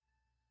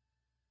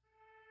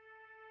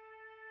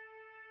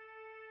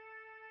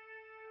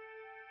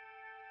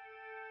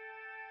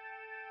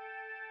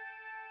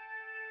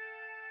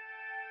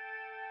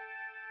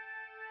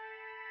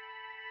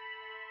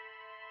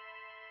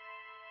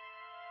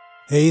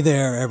Hey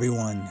there,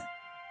 everyone.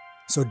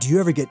 So do you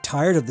ever get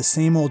tired of the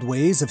same old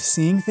ways of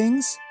seeing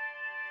things?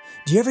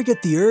 Do you ever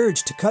get the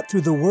urge to cut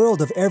through the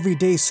world of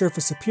everyday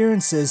surface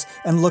appearances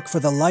and look for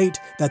the light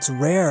that's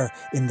rare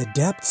in the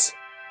depths?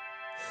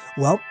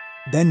 Well,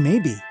 then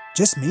maybe,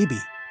 just maybe,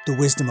 the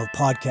Wisdom of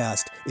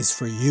Podcast is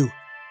for you.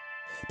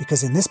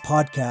 Because in this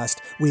podcast,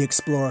 we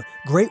explore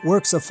great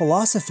works of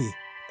philosophy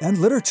and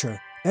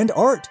literature and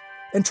art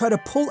and try to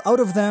pull out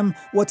of them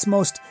what's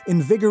most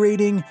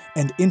invigorating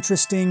and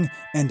interesting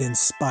and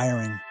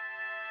inspiring.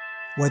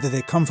 Whether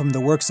they come from the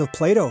works of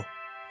Plato,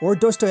 or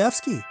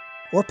Dostoevsky,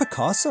 or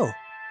Picasso,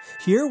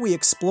 here we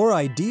explore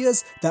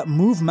ideas that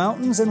move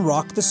mountains and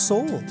rock the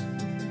soul.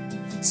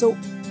 So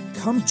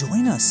come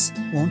join us,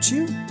 won't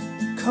you?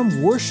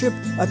 Come worship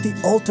at the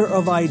altar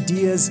of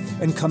ideas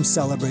and come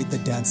celebrate the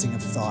dancing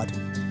of thought.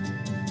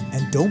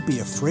 And don't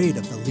be afraid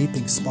of the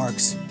leaping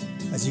sparks,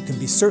 as you can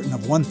be certain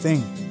of one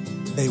thing: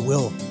 they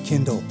will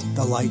kindle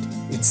the light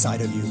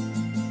inside of you.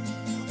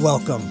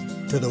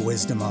 Welcome to the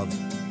Wisdom of.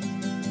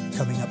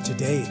 Coming up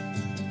today,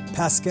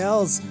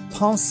 Pascal's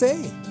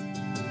Pensées.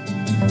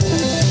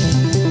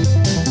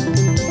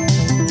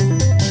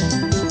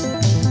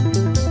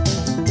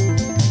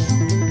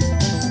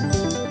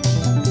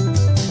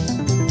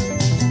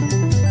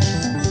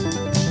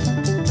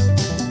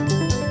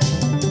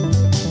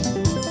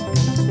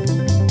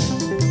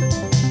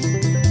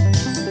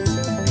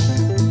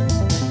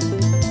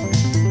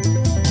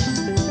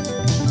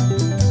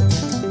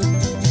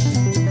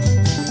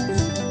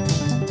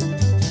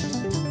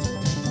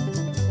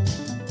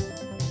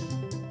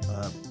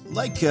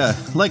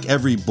 Like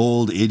every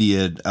bold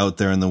idiot out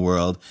there in the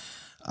world,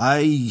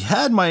 I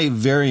had my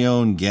very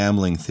own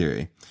gambling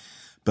theory.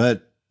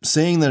 But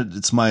saying that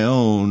it's my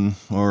own,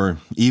 or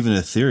even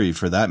a theory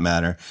for that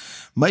matter,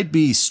 might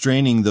be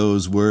straining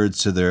those words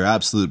to their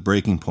absolute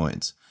breaking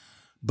points.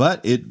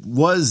 But it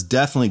was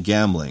definitely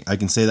gambling, I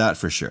can say that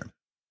for sure.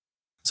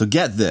 So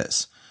get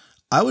this,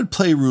 I would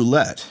play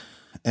roulette,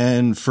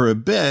 and for a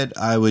bit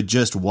I would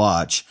just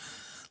watch,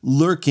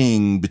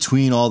 lurking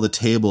between all the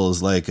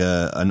tables like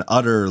an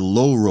utter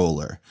low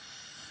roller.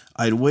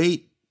 I'd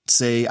wait,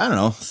 say,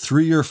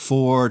 3 or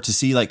 4 to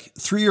see like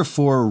 3 or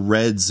 4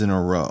 reds in a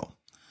row.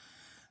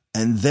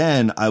 And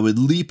then I would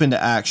leap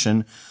into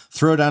action,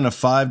 throw down a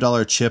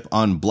 $5 chip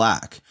on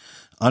black,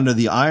 under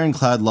the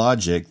ironclad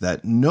logic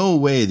that no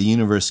way the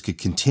universe could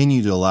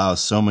continue to allow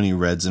so many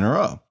reds in a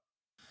row.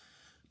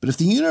 But if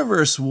the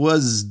universe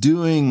was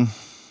doing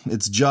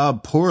its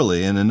job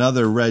poorly and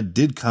another red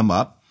did come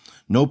up,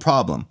 no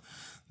problem.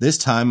 This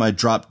time I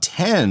dropped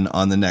 10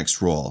 on the next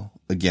roll,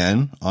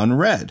 again on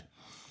red.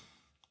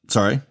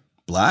 Sorry,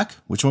 black?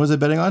 Which one was I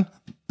betting on?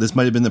 This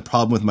might have been the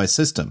problem with my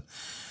system.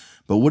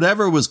 But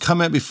whatever was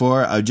coming up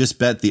before, I would just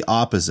bet the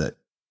opposite.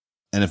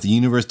 And if the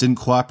universe didn't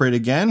cooperate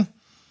again,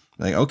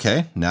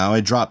 okay, now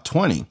I dropped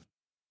 20.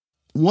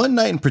 One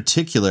night in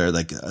particular,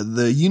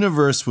 the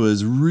universe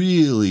was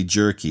really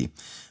jerky,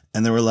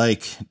 and there were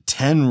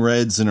 10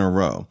 reds in a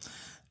row.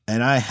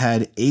 And I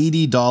had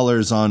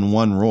 $80 on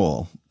one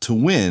roll to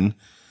win.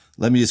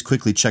 Let me just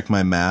quickly check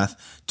my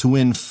math. To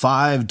win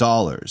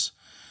 $5.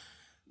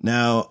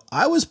 Now,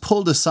 I was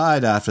pulled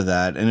aside after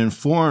that and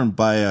informed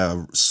by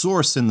a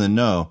source in the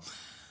know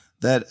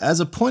that, as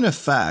a point of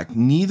fact,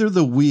 neither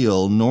the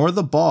wheel nor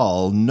the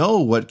ball know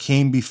what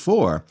came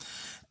before,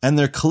 and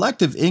their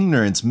collective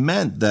ignorance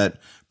meant that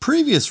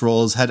previous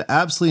rolls had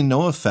absolutely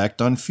no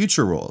effect on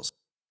future rolls.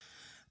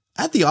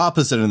 At the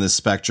opposite end of the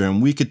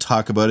spectrum, we could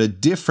talk about a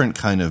different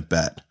kind of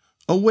bet,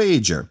 a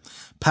wager,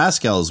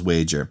 Pascal's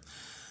wager,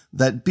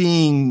 that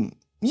being,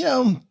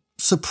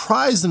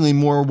 surprisingly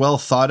more well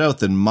thought out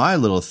than my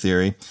little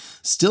theory,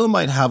 still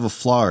might have a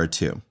flaw or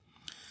two.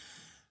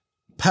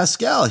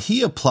 Pascal,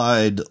 he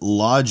applied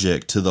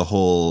logic to the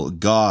whole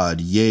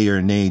God, yay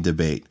or nay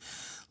debate.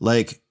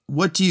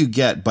 What do you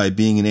get by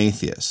being an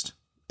atheist?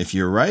 If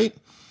you're right,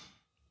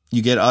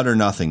 you get utter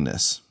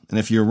nothingness. And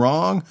if you're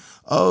wrong,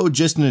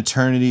 just an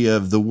eternity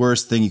of the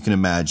worst thing you can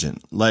imagine.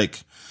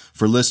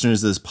 For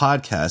listeners of this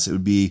podcast, it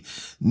would be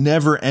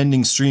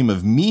never-ending stream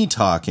of me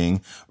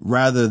talking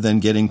rather than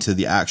getting to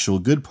the actual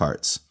good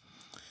parts.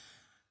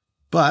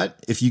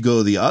 But if you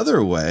go the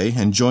other way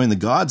and join the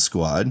God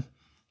Squad,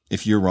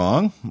 if you're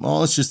wrong,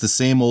 it's just the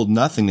same old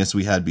nothingness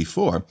we had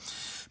before.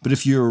 But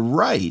if you're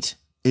right,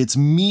 it's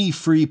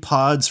me-free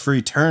pods for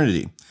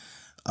eternity,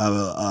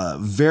 a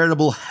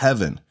veritable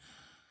heaven.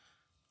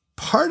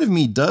 Part of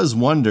me does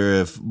wonder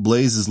if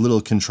Blaise's little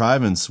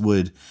contrivance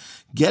would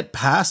get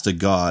past a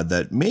God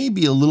that may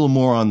be a little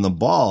more on the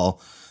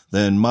ball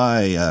than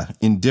my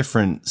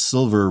indifferent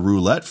silver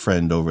roulette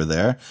friend over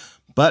there.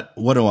 But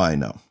what do I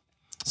know?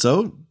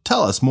 So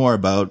tell us more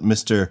about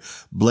Mr.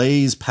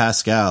 Blaise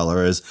Pascal,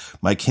 or as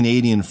my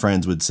Canadian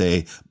friends would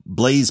say,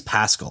 Blaise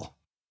Pascal.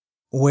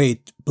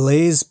 Wait,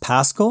 Blaise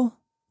Pascal?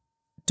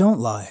 Don't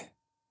lie.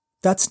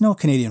 That's no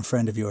Canadian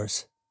friend of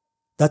yours.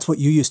 That's what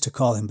you used to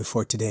call him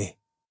before today.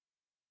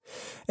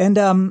 And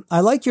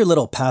I like your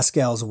little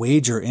Pascal's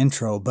wager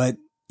intro, but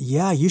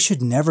yeah, you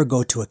should never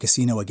go to a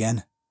casino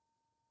again.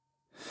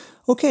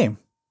 Okay,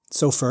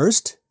 So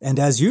first, and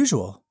as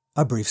usual,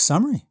 a brief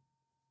summary.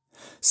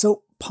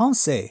 So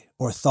Pensées,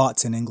 or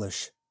Thoughts in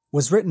English,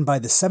 was written by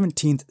the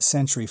 17th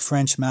century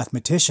French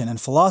mathematician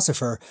and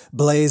philosopher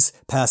Blaise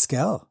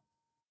Pascal.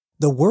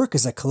 The work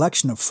is a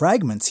collection of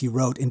fragments he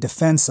wrote in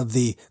defense of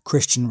the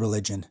Christian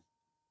religion.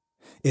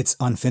 It's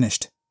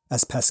unfinished,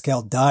 as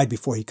Pascal died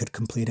before he could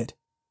complete it.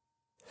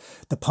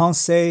 The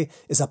Pensées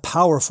is a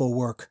powerful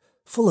work,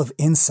 full of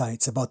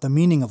insights about the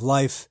meaning of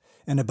life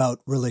and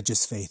about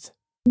religious faith.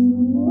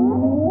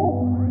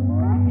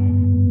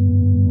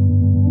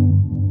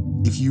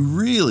 If you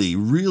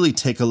really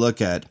take a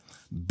look at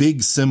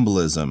big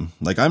symbolism,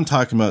 like I'm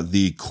talking about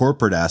the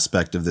corporate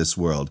aspect of this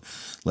world,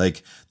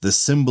 like the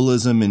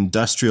symbolism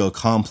industrial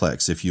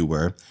complex, if you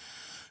were,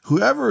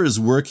 whoever is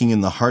working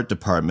in the heart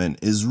department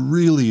is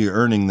really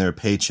earning their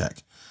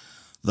paycheck.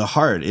 The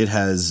heart, it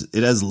has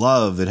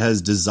love, it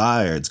has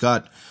desire, it's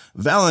got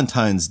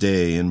Valentine's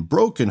Day and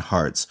broken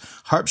hearts,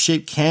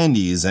 heart-shaped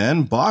candies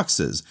and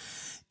boxes.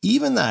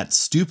 Even that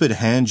stupid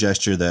hand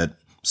gesture that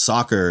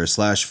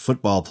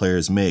soccer/football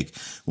players make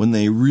when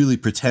they really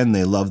pretend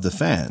they love the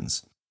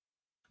fans.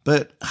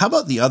 But how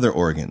about the other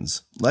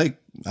organs? Like,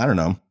 I don't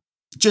know,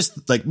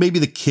 just like maybe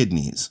the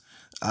kidneys.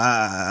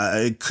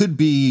 It could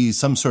be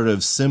some sort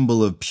of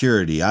symbol of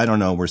purity. I don't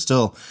know. We're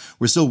still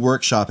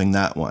workshopping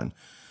that one.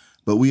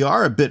 But we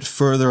are a bit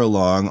further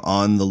along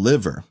on the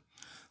liver.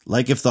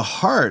 Like if the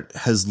heart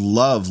has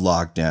love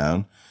locked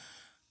down,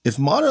 if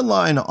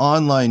modern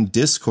online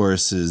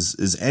discourse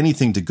is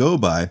anything to go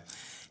by,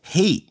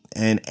 hate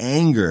and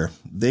anger,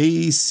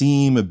 they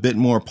seem a bit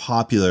more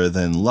popular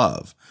than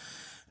love.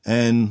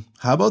 And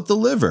how about the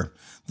liver?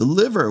 The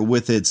liver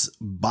with its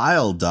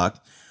bile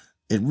duct,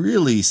 it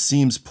really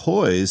seems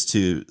poised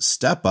to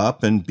step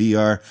up and be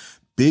our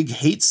big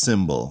hate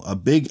symbol, a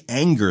big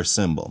anger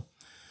symbol.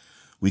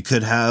 We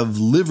could have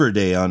Liver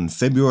Day on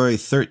February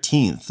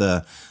 13th,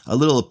 a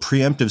little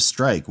preemptive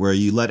strike where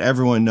you let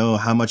everyone know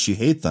how much you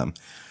hate them.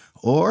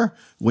 Or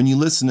when you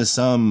listen to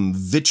some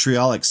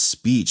vitriolic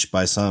speech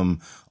by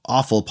some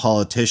awful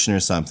politician or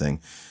something,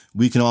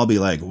 we can all be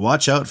like,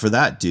 watch out for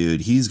that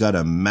dude. He's got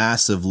a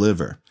massive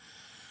liver.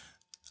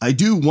 I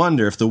do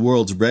wonder if the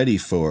world's ready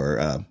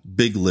for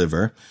big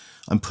liver.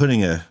 I'm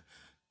putting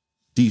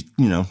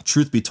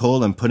truth be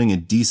told, I'm putting a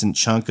decent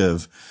chunk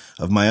of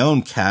my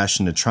own cash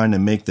into trying to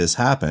make this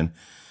happen.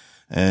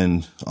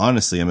 And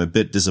honestly, I'm a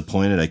bit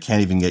disappointed I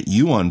can't even get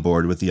you on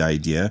board with the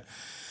idea.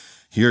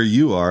 Here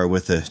you are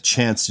with a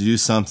chance to do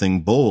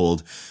something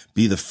bold,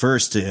 be the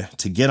first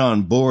to get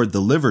on board the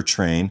liver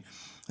train.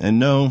 And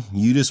no,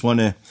 you just want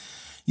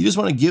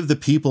to give the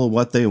people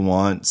what they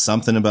want,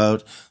 something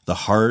about the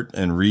heart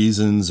and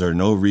reasons or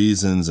no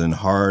reasons and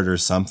heart or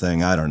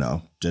something. I don't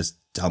know. Just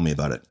tell me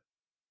about it.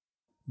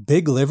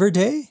 Big Liver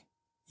Day?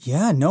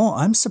 Yeah, no,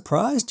 I'm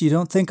surprised you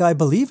don't think I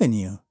believe in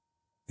you.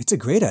 It's a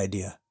great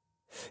idea.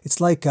 It's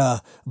like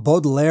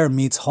Baudelaire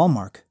meets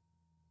Hallmark.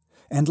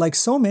 And like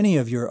so many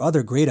of your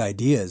other great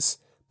ideas,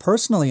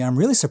 personally, I'm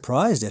really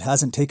surprised it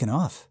hasn't taken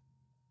off.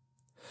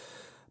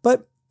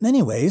 But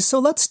anyway, so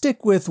let's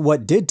stick with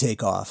what did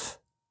take off,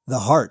 the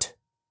heart.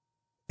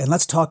 And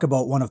let's talk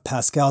about one of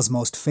Pascal's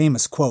most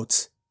famous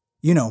quotes.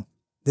 You know,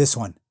 this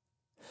one.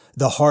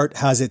 The heart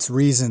has its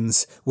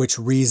reasons, which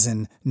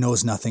reason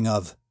knows nothing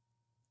of.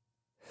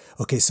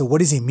 Okay, so what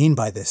does he mean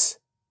by this?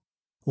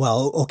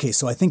 Well, okay,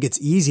 so I think it's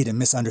easy to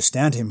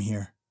misunderstand him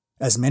here,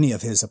 as many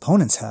of his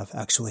opponents have,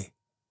 actually.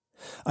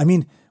 I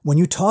mean, when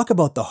you talk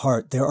about the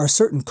heart, there are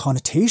certain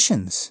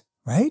connotations,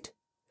 right?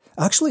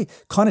 Actually,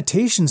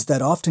 connotations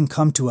that often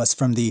come to us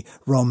from the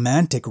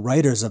romantic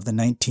writers of the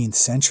 19th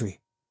century.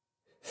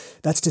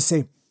 That's to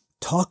say,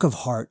 talk of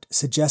heart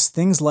suggests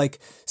things like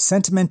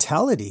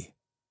sentimentality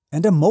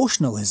and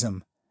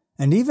emotionalism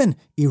and even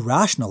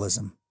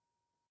irrationalism.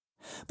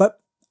 But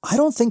I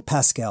don't think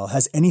Pascal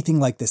has anything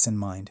like this in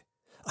mind.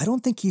 I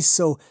don't think he's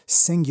so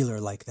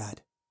singular like that.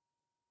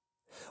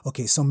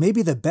 Okay, so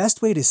maybe the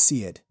best way to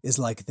see it is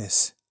like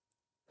this.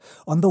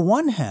 On the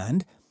one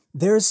hand,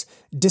 there's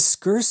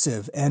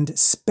discursive and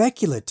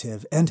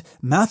speculative and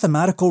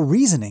mathematical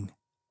reasoning.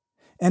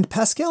 And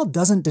Pascal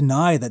doesn't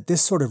deny that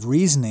this sort of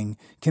reasoning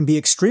can be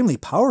extremely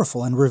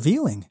powerful and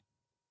revealing.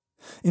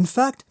 In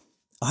fact,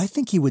 I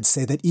think he would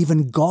say that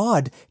even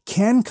God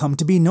can come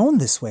to be known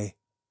this way.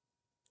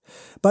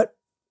 But,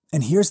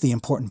 and here's the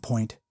important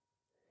point,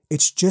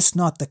 it's just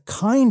not the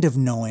kind of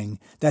knowing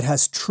that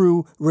has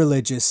true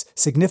religious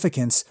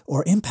significance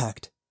or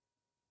impact.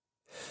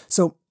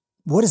 So,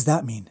 what does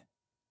that mean?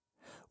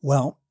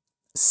 Well,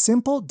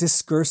 simple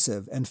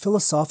discursive and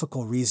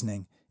philosophical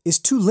reasoning is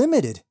too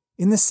limited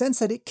in the sense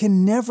that it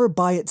can never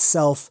by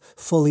itself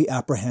fully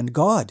apprehend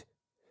God.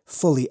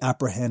 Fully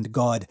apprehend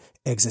God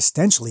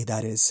existentially,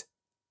 that is.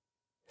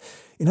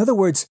 In other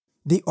words,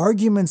 the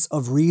arguments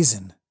of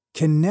reason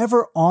can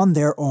never on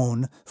their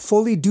own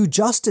fully do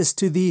justice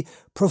to the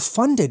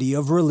profundity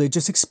of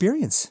religious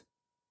experience.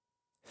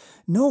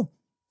 No,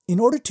 in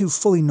order to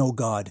fully know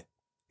God,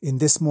 in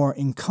this more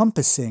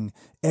encompassing,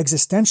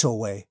 existential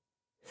way,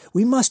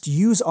 we must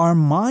use our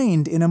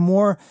mind in a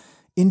more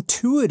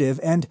intuitive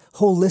and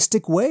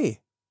holistic way.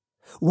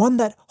 one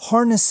that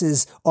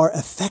harnesses our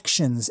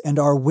affections and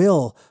our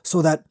will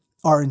so that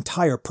our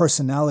entire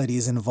personality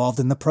is involved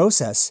in the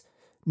process,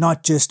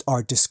 not just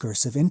our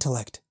discursive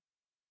intellect.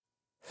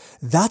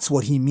 That's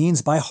what he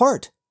means by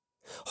heart.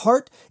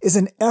 Heart is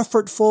an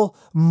effortful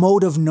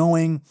mode of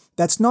knowing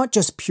that's not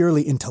just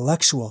purely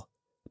intellectual,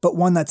 but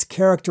one that's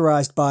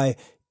characterized by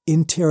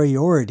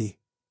interiority,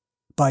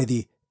 by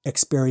the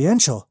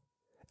experiential,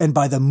 and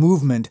by the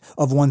movement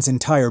of one's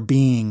entire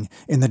being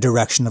in the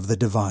direction of the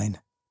divine.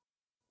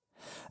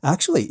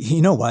 Actually,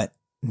 you know what?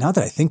 Now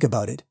that I think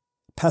about it,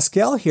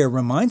 Pascal here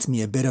reminds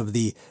me a bit of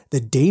the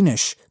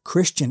Danish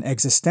Christian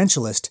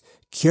existentialist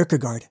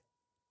Kierkegaard.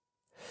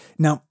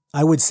 Now,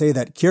 I would say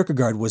that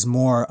Kierkegaard was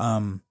more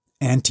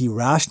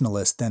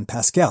anti-rationalist than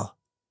Pascal,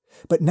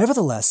 but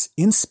nevertheless,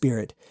 in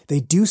spirit,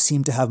 they do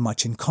seem to have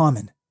much in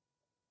common.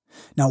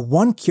 Now,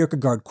 one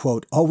Kierkegaard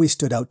quote always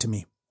stood out to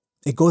me.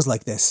 It goes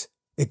like this.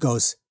 It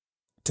goes,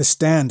 "To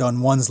stand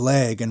on one's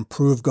leg and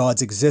prove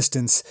God's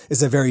existence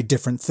is a very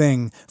different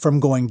thing from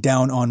going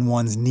down on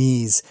one's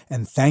knees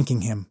and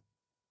thanking him."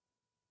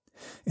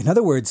 In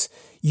other words,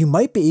 you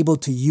might be able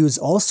to use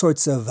all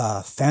sorts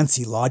of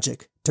fancy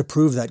logic to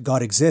prove that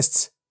God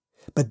exists,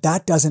 but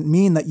that doesn't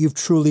mean that you've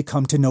truly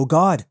come to know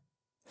God.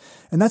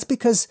 And that's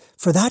because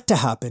for that to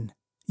happen,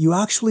 you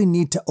actually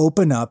need to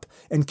open up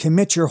and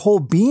commit your whole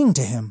being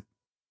to him.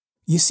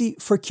 You see,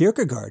 for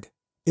Kierkegaard,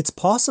 it's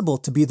possible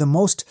to be the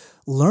most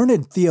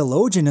learned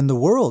theologian in the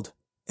world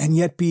and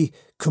yet be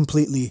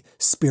completely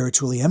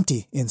spiritually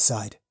empty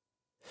inside.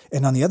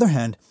 And on the other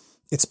hand,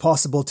 it's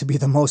possible to be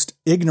the most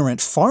ignorant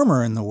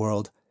farmer in the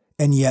world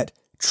and yet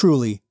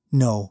truly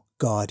know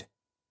God.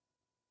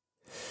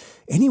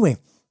 Anyway,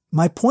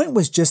 my point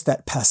was just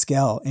that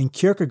Pascal and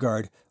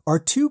Kierkegaard are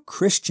two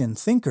Christian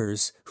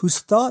thinkers whose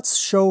thoughts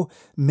show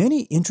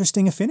many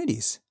interesting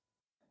affinities.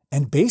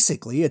 And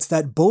basically, it's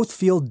that both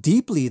feel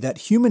deeply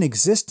that human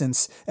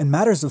existence and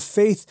matters of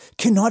faith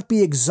cannot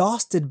be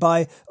exhausted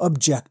by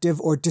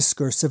objective or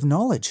discursive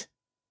knowledge.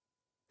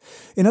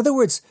 In other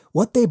words,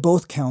 what they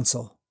both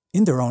counsel,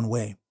 in their own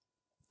way,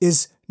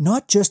 is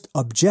not just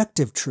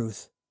objective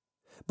truth,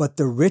 but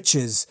the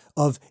riches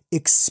of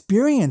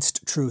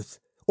experienced truth,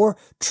 or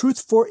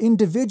truth for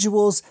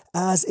individuals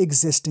as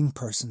existing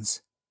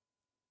persons.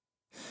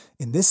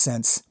 In this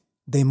sense,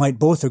 they might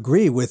both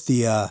agree with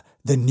the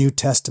New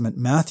Testament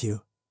Matthew,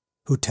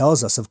 who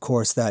tells us, of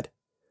course, that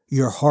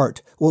your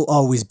heart will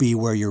always be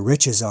where your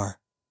riches are.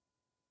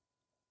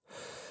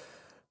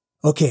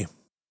 Okay,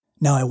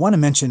 now I want to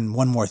mention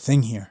one more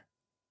thing here.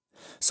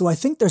 So I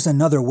think there's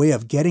another way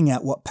of getting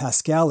at what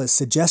Pascal is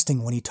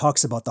suggesting when he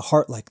talks about the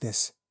heart like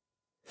this.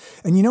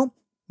 And you know,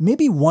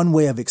 maybe one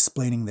way of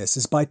explaining this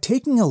is by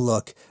taking a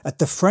look at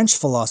the French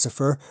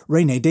philosopher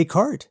René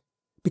Descartes.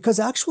 Because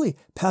actually,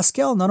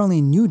 Pascal not only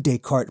knew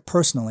Descartes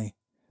personally,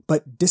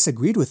 but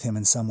disagreed with him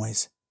in some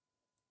ways.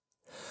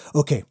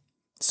 Okay,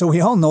 so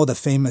we all know the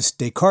famous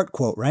Descartes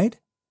quote, right?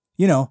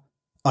 You know,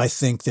 "I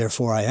think,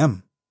 therefore I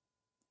am."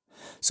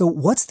 So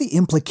what's the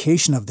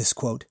implication of this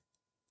quote?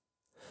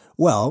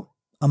 Well,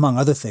 among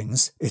other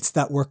things, it's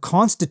that we're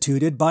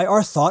constituted by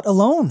our thought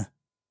alone.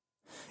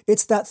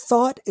 It's that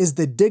thought is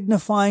the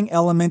dignifying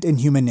element in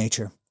human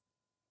nature.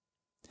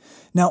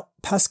 Now,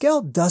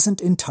 Pascal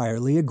doesn't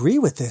entirely agree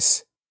with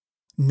this.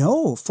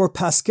 No, for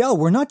Pascal,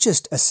 we're not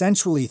just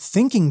essentially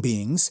thinking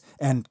beings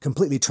and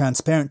completely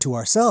transparent to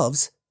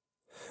ourselves.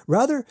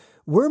 Rather,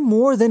 we're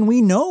more than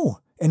we know,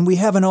 and we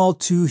have an all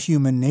too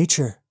human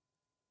nature.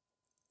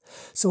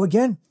 So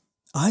again,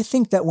 I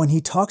think that when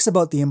he talks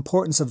about the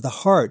importance of the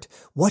heart,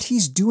 what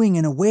he's doing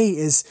in a way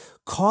is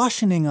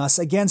cautioning us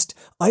against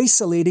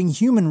isolating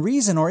human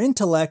reason or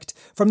intellect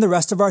from the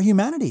rest of our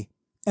humanity,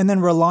 and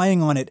then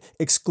relying on it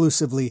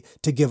exclusively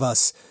to give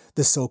us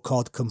the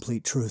so-called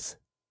complete truth.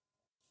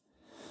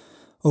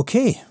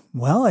 Okay,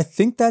 well, I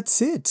think that's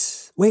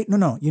it. Wait,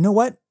 no, you know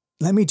what?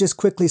 Let me just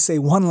quickly say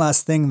one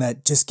last thing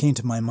that just came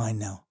to my mind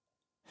now.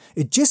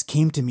 It just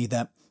came to me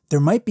that there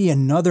might be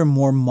another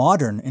more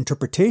modern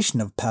interpretation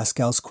of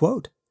Pascal's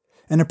quote,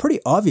 and a pretty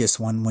obvious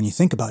one when you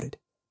think about it.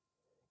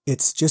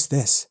 It's just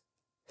this.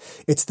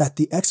 It's that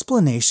the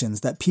explanations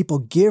that people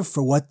give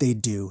for what they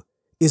do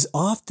is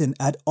often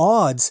at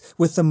odds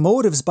with the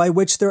motives by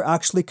which they're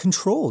actually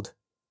controlled.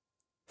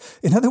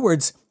 In other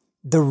words,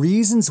 the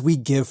reasons we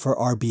give for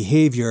our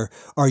behavior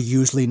are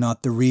usually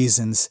not the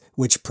reasons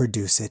which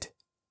produce it.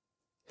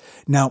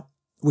 Now,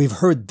 we've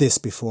heard this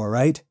before,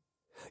 right?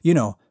 You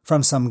know,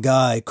 from some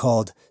guy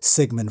called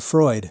Sigmund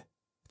Freud,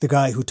 the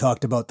guy who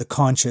talked about the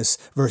conscious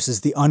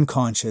versus the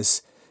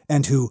unconscious,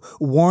 and who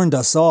warned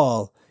us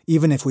all,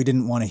 even if we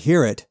didn't want to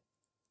hear it,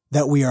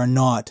 that we are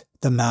not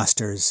the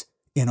masters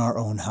in our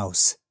own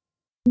house.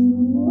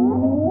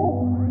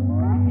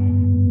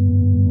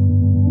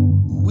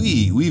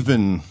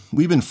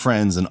 We've been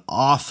friends an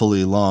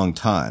awfully long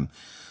time.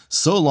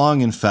 So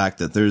long, in fact,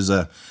 that there's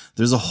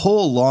a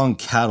whole long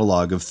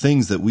catalog of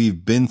things that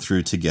we've been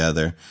through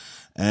together,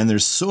 and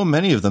there's so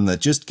many of them that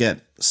just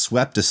get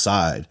swept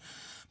aside.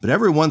 But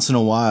every once in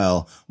a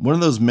while, one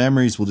of those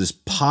memories will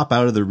just pop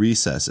out of the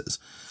recesses.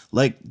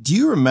 Like, do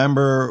you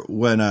remember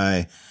when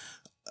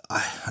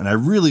and I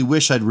really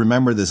wish I'd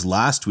remembered this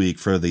last week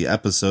for the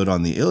episode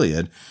on the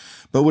Iliad,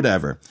 but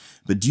whatever.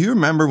 But do you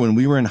remember when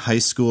we were in high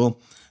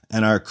school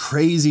and our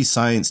crazy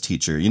science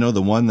teacher,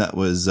 the one that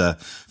was a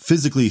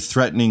physically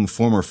threatening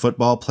former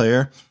football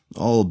player,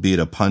 albeit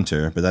a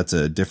punter, but that's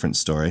a different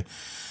story.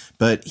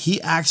 But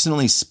he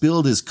accidentally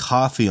spilled his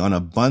coffee on a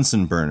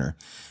Bunsen burner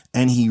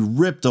and he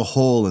ripped a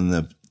hole in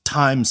the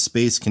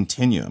time-space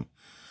continuum.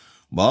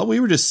 Well, we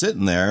were just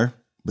sitting there,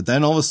 but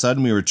then all of a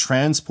sudden we were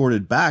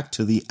transported back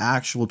to the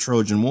actual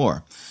Trojan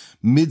War,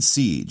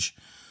 mid-siege.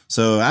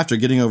 So after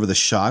getting over the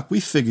shock, we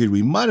figured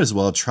we might as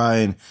well try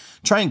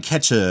and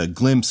catch a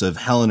glimpse of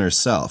Helen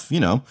herself,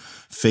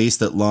 face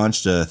that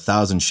launched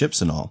 1,000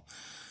 ships and all.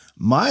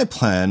 My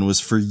plan was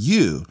for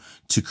you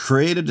to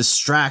create a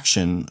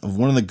distraction of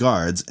one of the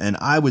guards, and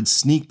I would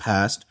sneak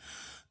past,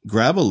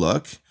 grab a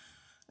look,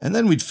 and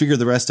then we'd figure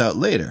the rest out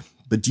later.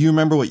 But do you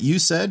remember what you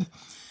said?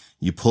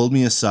 You pulled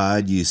me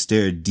aside, you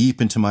stared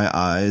deep into my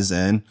eyes,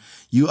 and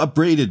you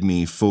upbraided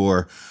me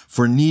for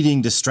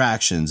needing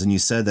distractions, and you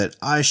said that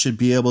I should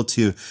be able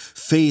to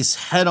face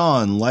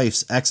head-on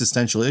life's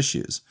existential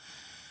issues.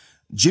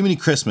 Jiminy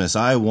Christmas,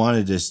 I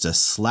wanted just to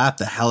slap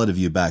the hell out of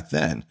you back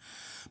then.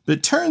 But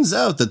it turns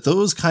out that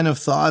those kind of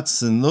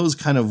thoughts and those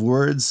kind of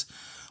words,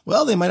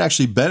 well, they might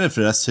actually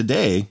benefit us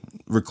today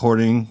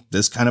recording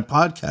this kind of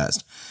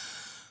podcast.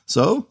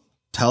 So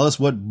tell us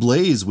what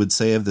Blaise would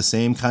say of the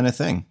same kind of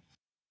thing.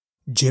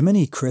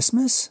 Jiminy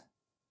Christmas?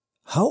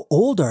 How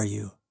old are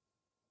you?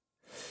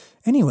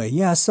 Anyway,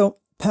 yeah, so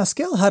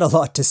Pascal had a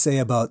lot to say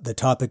about the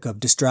topic of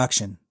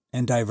distraction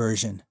and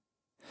diversion,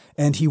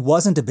 and he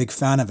wasn't a big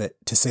fan of it,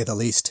 to say the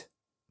least.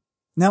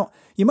 Now,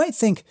 you might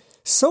think,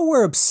 so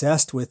we're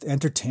obsessed with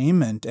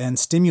entertainment and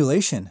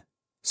stimulation.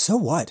 So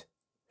what?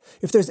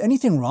 If there's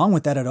anything wrong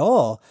with that at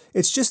all,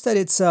 it's just that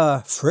it's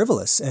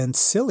frivolous and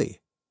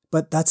silly,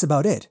 but that's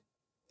about it.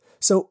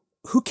 So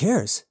who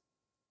cares?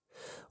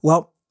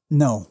 Well,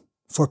 no.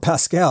 For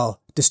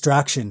Pascal,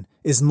 distraction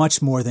is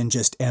much more than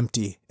just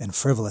empty and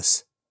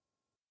frivolous.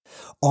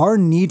 Our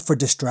need for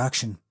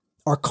distraction,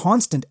 our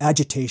constant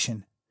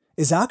agitation,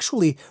 is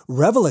actually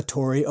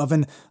revelatory of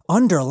an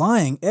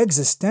underlying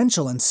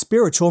existential and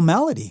spiritual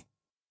malady.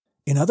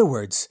 In other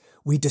words,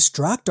 we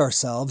distract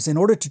ourselves in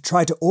order to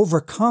try to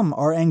overcome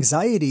our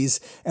anxieties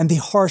and the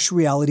harsh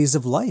realities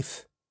of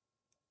life.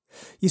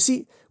 You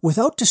see,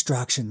 without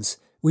distractions,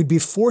 we'd be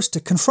forced to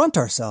confront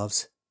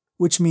ourselves,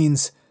 which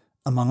means,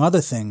 among other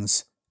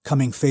things,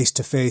 coming face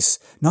to face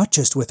not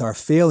just with our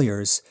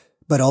failures,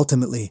 but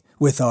ultimately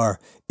with our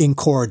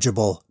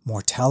incorrigible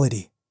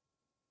mortality.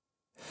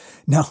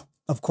 Now,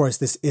 of course,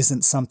 this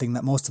isn't something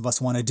that most of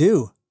us want to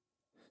do.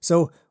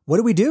 So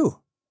what do?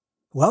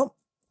 Well,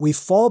 we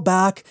fall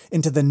back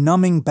into the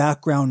numbing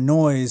background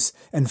noise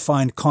and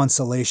find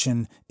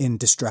consolation in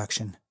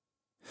distraction.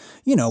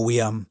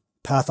 We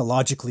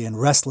pathologically and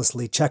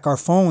restlessly check our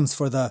phones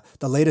for the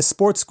latest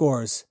sports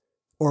scores,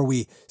 or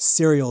we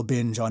serial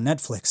binge on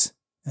Netflix,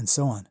 and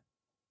so on.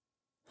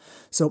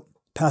 So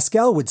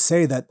Pascal would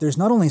say that there's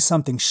not only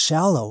something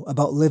shallow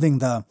about living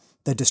the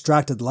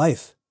distracted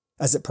life,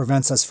 as it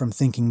prevents us from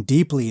thinking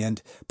deeply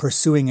and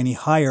pursuing any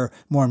higher,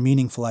 more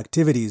meaningful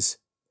activities,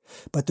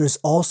 but there's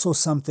also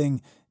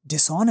something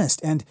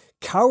dishonest and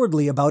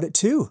cowardly about it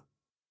too.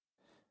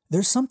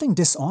 There's something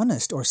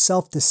dishonest or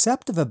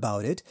self-deceptive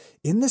about it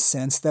in the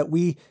sense that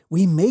we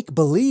make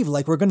believe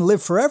like we're going to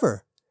live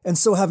forever, and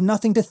so have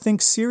nothing to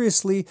think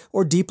seriously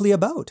or deeply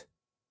about.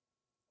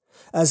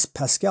 As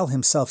Pascal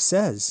himself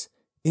says,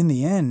 in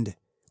the end,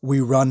 we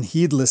run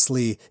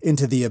heedlessly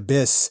into the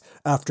abyss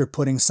after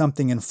putting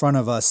something in front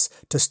of us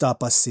to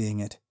stop us seeing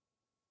it.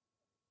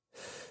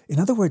 In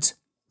other words,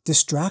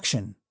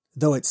 distraction,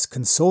 though it's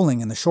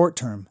consoling in the short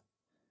term,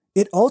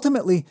 it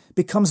ultimately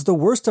becomes the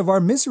worst of our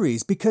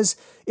miseries because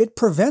it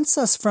prevents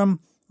us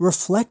from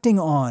reflecting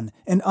on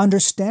and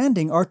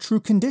understanding our true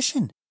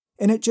condition,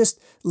 and it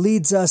just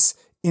leads us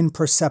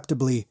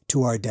imperceptibly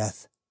to our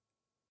death.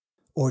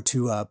 Or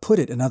to put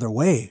it another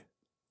way,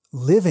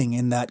 living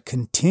in that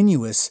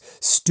continuous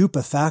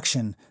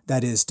stupefaction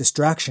that is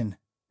distraction,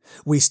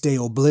 we stay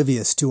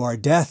oblivious to our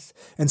death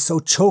and so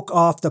choke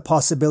off the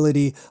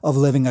possibility of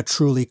living a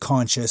truly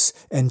conscious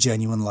and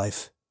genuine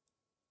life.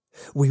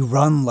 We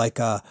run like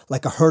a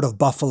herd of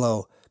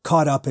buffalo,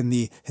 caught up in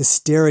the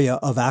hysteria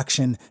of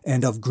action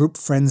and of group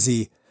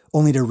frenzy,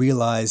 only to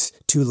realize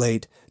too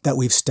late that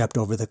we've stepped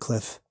over the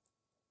cliff.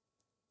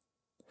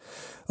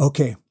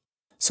 Okay,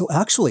 so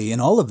actually in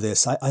all of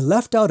this, I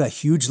left out a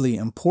hugely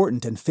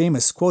important and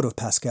famous quote of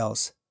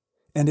Pascal's,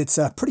 and it's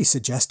pretty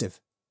suggestive.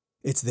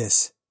 It's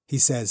this. He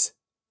says,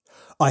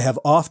 "I have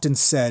often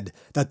said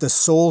that the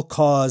sole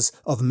cause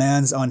of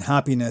man's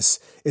unhappiness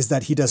is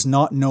that he does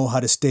not know how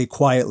to stay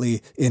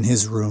quietly in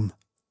his room."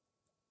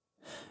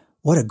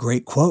 What a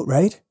great quote,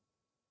 right?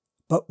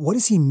 But what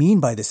does he mean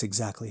by this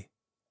exactly?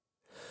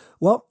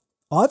 Well,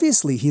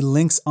 obviously he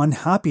links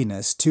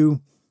unhappiness to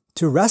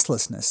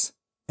restlessness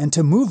and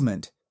to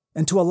movement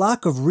and to a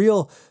lack of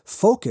real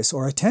focus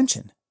or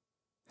attention.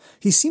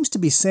 He seems to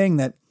be saying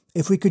that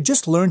if we could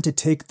just learn to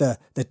take the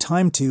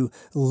time to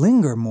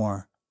linger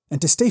more and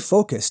to stay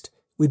focused,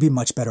 we'd be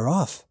much better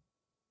off.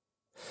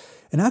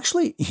 And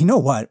actually, you know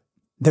what?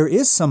 There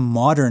is some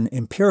modern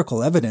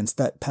empirical evidence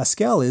that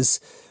Pascal is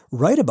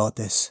right about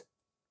this.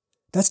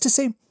 That's to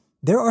say,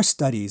 there are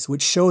studies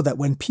which show that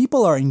when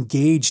people are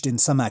engaged in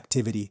some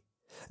activity,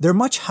 they're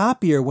much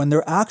happier when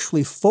they're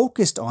actually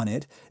focused on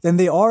it than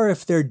they are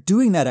if they're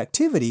doing that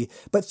activity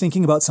but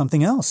thinking about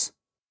something else.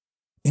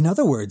 In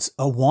other words,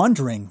 a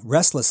wandering,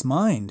 restless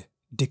mind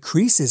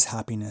decreases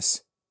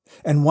happiness,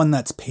 and one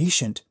that's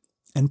patient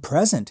and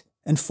present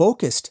and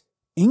focused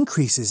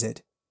increases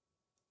it.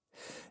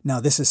 Now,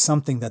 this is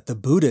something that the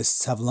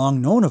Buddhists have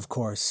long known, of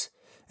course,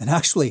 and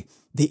actually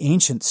the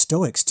ancient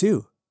Stoics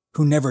too,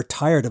 who never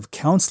tired of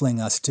counseling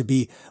us to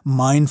be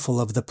mindful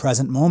of the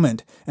present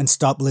moment and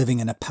stop living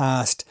in a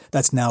past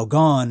that's now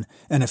gone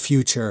and a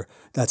future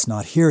that's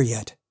not here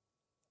yet.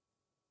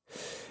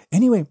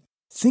 Anyway,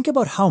 think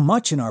about how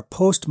much in our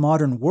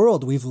postmodern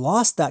world we've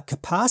lost that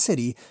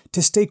capacity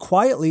to stay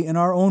quietly in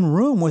our own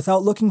room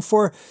without looking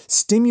for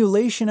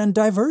stimulation and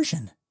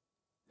diversion.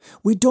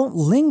 We don't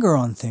linger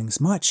on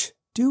things much,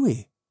 do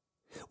we?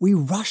 We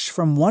rush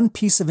from one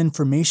piece of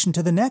information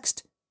to the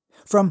next,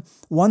 from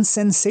one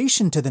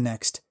sensation to the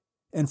next,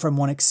 and from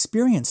one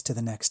experience to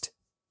the next.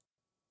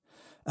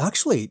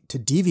 Actually, to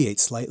deviate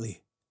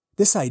slightly,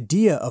 this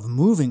idea of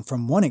moving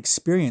from one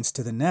experience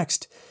to the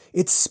next,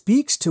 it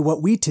speaks to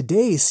what we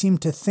today seem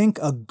to think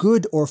a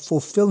good or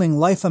fulfilling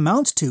life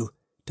amounts to,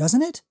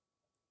 doesn't it?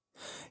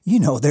 You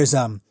know, there's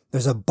a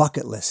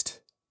bucket list,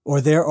 or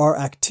there are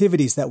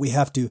activities that we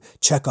have to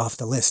check off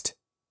the list.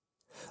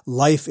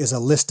 Life is a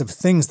list of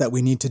things that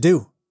we need to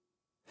do.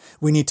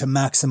 We need to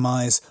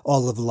maximize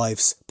all of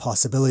life's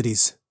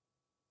possibilities.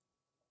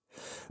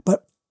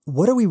 But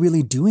what are we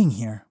really doing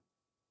here?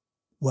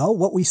 Well,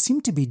 what we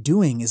seem to be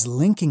doing is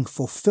linking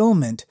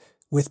fulfillment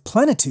with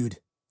plenitude.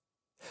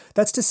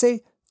 That's to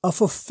say, a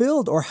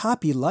fulfilled or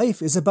happy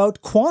life is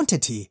about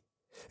quantity.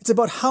 It's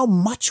about how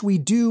much we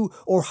do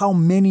or how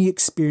many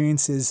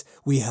experiences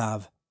we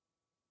have.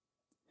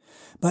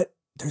 But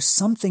there's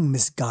something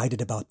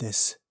misguided about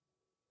this.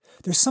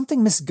 There's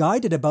something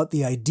misguided about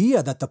the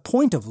idea that the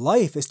point of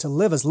life is to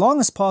live as long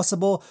as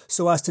possible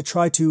so as to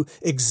try to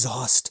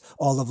exhaust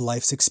all of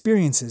life's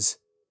experiences.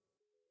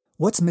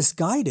 What's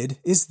misguided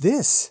is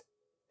this.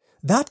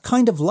 That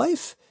kind of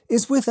life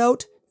is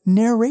without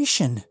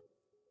narration.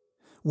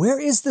 Where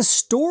is the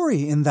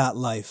story in that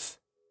life?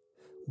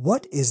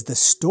 What is the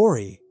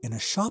story in a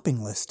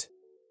shopping list?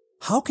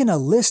 How can a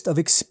list of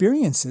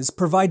experiences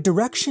provide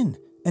direction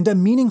and a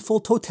meaningful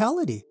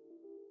totality?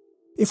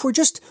 If we're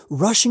just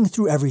rushing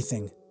through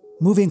everything,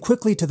 moving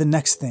quickly to the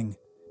next thing,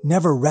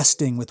 never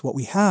resting with what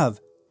we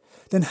have,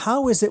 then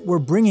how is it we're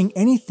bringing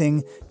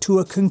anything to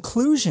a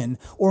conclusion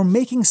or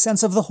making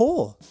sense of the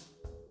whole?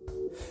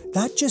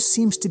 That just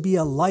seems to be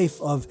a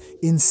life of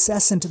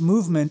incessant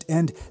movement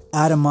and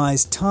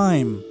atomized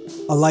time,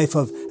 a life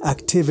of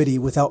activity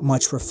without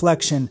much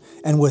reflection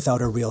and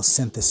without a real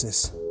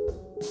synthesis.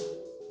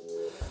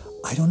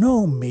 I don't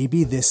know,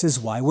 maybe this is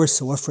why we're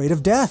so afraid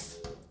of death.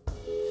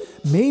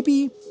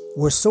 Maybe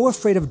we're so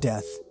afraid of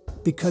death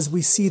because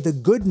we see the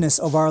goodness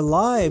of our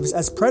lives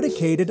as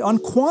predicated on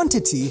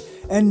quantity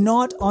and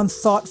not on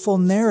thoughtful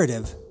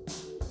narrative.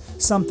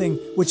 Something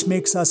which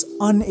makes us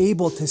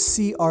unable to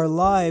see our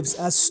lives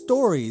as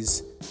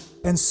stories,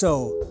 and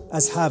so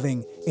as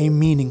having a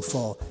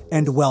meaningful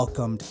and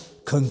welcomed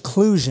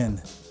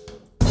conclusion.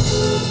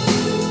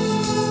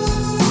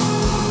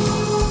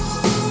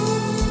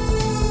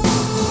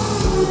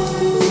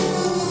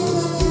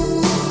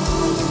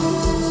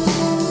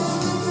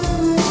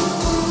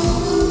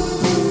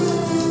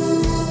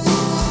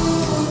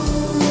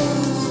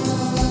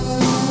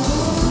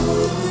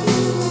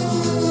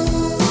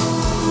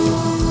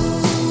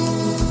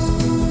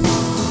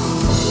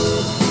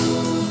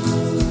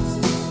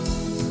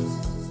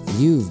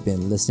 You've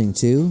been listening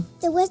to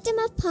The Wisdom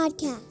of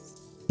Podcast.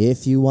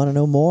 If you want to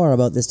know more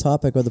about this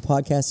topic or the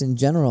podcast in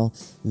general,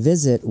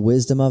 visit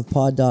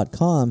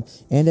wisdomofpod.com.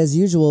 And as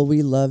usual,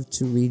 we love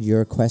to read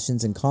your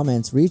questions and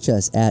comments. Reach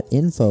us at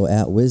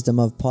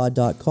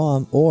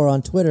info@wisdomofpod.com or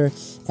on Twitter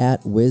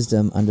at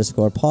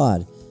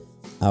wisdom_pod.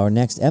 Our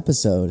next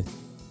episode: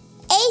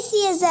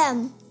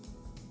 Atheism.